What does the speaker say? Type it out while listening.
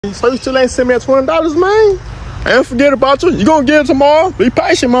So you still ain't send me that $20, man? I ain't forget about you. You gonna get it tomorrow. Be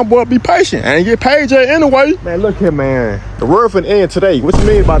patient, my boy. Be patient. I ain't get paid yet anyway. Man, look here, man. The word for the end today. What you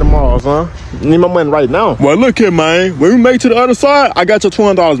mean by tomorrow, son? You need my money right now. Well, look here, man. When we make it to the other side, I got your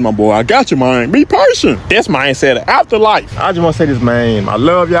 $20, my boy. I got you, man. Be patient. This man said afterlife. I just want to say this, man. I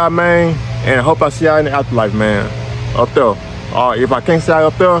love y'all, man. And I hope I see y'all in the afterlife, man. Up there. If I can't see y'all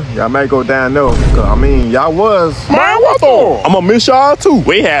up there, y'all may go down there. Cause, I mean, y'all was. Man, what the? I'm gonna miss y'all, too.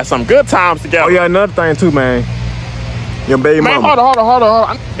 We had some good times together. Oh, yeah, another thing, too, man. Your baby mama. Man, hold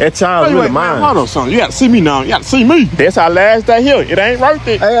on. That child really mine. Hold on, son. You gotta see me now. You gotta see me. That's our last day here. It ain't worth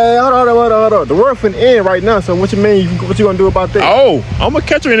it. Hey, hold on. The world finna end right now, so what you mean? What you gonna do about that? Oh, I'm gonna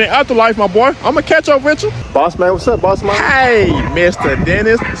catch you in the afterlife, my boy. I'm gonna catch up with you. Boss man, what's up, boss man? Hey, Mr.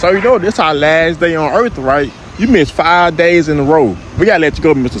 Dennis. So you know this our last day on Earth, right? You missed 5 days in a row. We gotta let you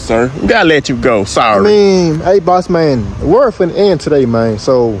go, Mr. Sir. We gotta let you go. Sorry. I mean, hey, boss man, the world finna end today, man.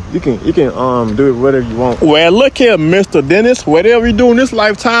 So you can do it whatever you want. Well, look here, Mr. Dennis. Whatever you do in this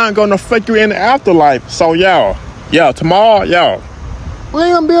lifetime gonna affect you in the afterlife. So y'all, tomorrow, y'all. We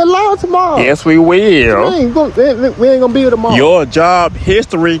ain't gonna be alive tomorrow. Yes, we will. We ain't gonna be here tomorrow. Your job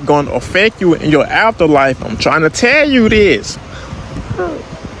history gonna affect you in your afterlife. I'm trying to tell you this.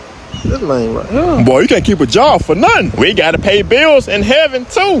 This lane right here. Boy, you can't keep a job for nothing. We gotta pay bills in heaven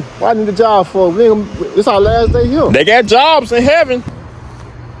too. Why need a job for? It's our last day here. They got jobs in heaven.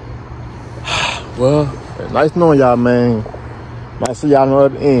 Well, nice knowing y'all, man. Might see y'all on the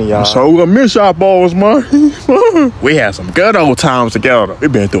other end, y'all. So we gonna miss y'all boys, man. We had some good old times together. We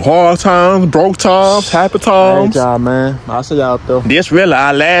been through hard times, broke times, happy times. Hey, y'all, man. I'll see y'all out there. This really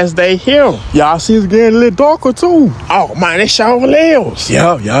our last day here. Y'all see it's getting a little darker too. Oh man, it's shower layers.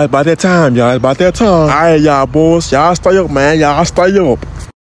 Yeah, y'all, it's about that time, y'all. It's about that time. All right, y'all boys. Y'all stay up, man. Y'all stay up.